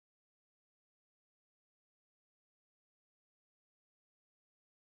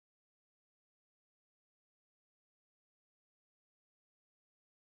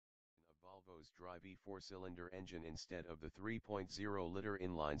Volvo's drive E4-cylinder engine instead of the 3.0-liter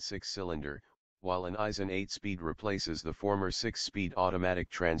inline 6-cylinder, while an Eisen 8-speed replaces the former 6-speed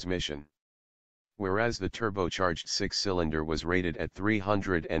automatic transmission. Whereas the turbocharged 6-cylinder was rated at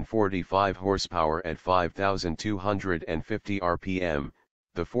 345 horsepower at 5,250 rpm,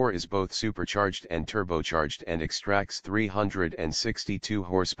 the 4 is both supercharged and turbocharged and extracts 362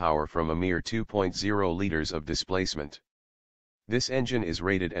 horsepower from a mere 2.0 liters of displacement. This engine is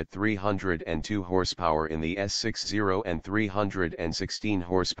rated at 302 horsepower in the S60 and 316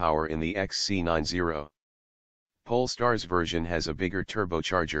 horsepower in the XC90. Polestar's version has a bigger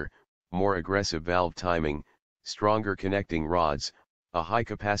turbocharger, more aggressive valve timing, stronger connecting rods, a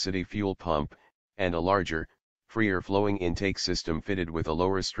high-capacity fuel pump, and a larger, freer-flowing intake system fitted with a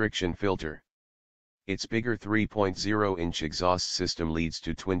low-restriction filter. Its bigger 3.0-inch exhaust system leads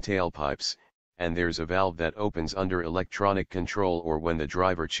to twin tailpipes, and there's a valve that opens under electronic control or when the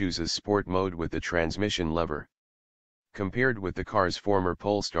driver chooses sport mode with the transmission lever. Compared with the car's former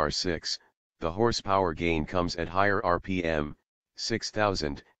Polestar 6, the horsepower gain comes at higher RPM,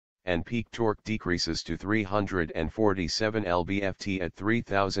 6,000, and peak torque decreases to 347 lb-ft at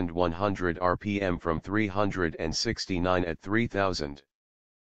 3,100 rpm from 369 at 3,000.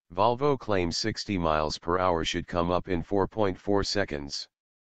 Volvo claims 60 miles per hour should come up in 4.4 seconds.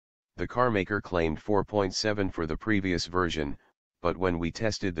 The carmaker claimed 4.7 for the previous version, but when we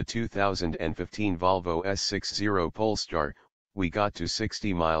tested the 2015 Volvo S60 Polestar, we got to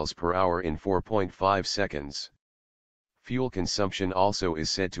 60 miles per hour in 4.5 seconds. Fuel consumption also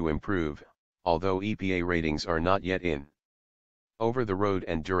is said to improve, although EPA ratings are not yet in. Over the road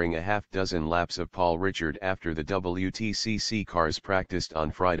and during a half-dozen laps of Paul Richard after the WTCC cars practiced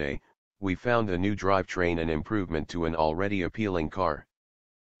on Friday, we found the new drivetrain an improvement to an already appealing car.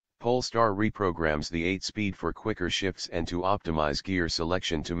 Polestar reprograms the 8-speed for quicker shifts and to optimize gear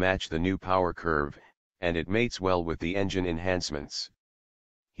selection to match the new power curve, and it mates well with the engine enhancements.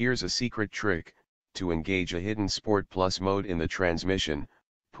 Here's a secret trick: to engage a hidden Sport Plus mode in the transmission,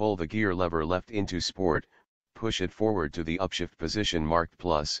 pull the gear lever left into Sport, push it forward to the upshift position marked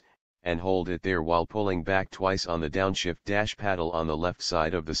Plus, and hold it there while pulling back twice on the downshift dash paddle on the left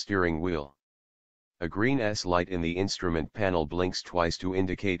side of the steering wheel. A green S light in the instrument panel blinks twice to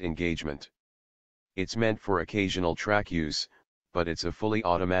indicate engagement. It's meant for occasional track use, but it's a fully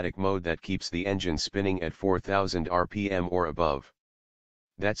automatic mode that keeps the engine spinning at 4,000 rpm or above.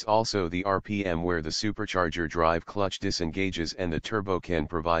 That's also the RPM where the supercharger drive clutch disengages and the turbo can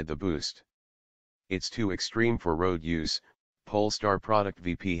provide the boost. It's too extreme for road use, Polestar product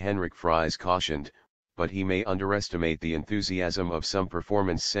VP Henrik Fries cautioned, but he may underestimate the enthusiasm of some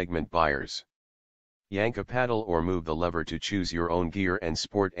performance segment buyers. Yank a paddle or move the lever to choose your own gear and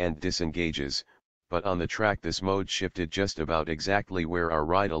Sport and disengages, but on the track this mode shifted just about exactly where our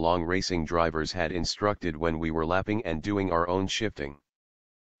ride-along racing drivers had instructed when we were lapping and doing our own shifting.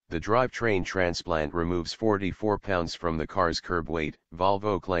 The drivetrain transplant removes 44 pounds from the car's curb weight,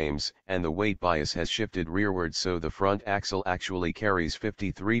 Volvo claims, and the weight bias has shifted rearward so the front axle actually carries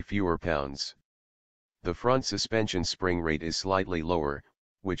 53 fewer pounds. The front suspension spring rate is slightly lower,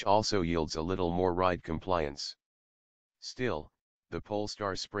 which also yields a little more ride compliance. Still, the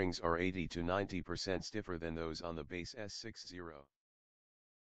Polestar springs are 80 to 90% stiffer than those on the base S60.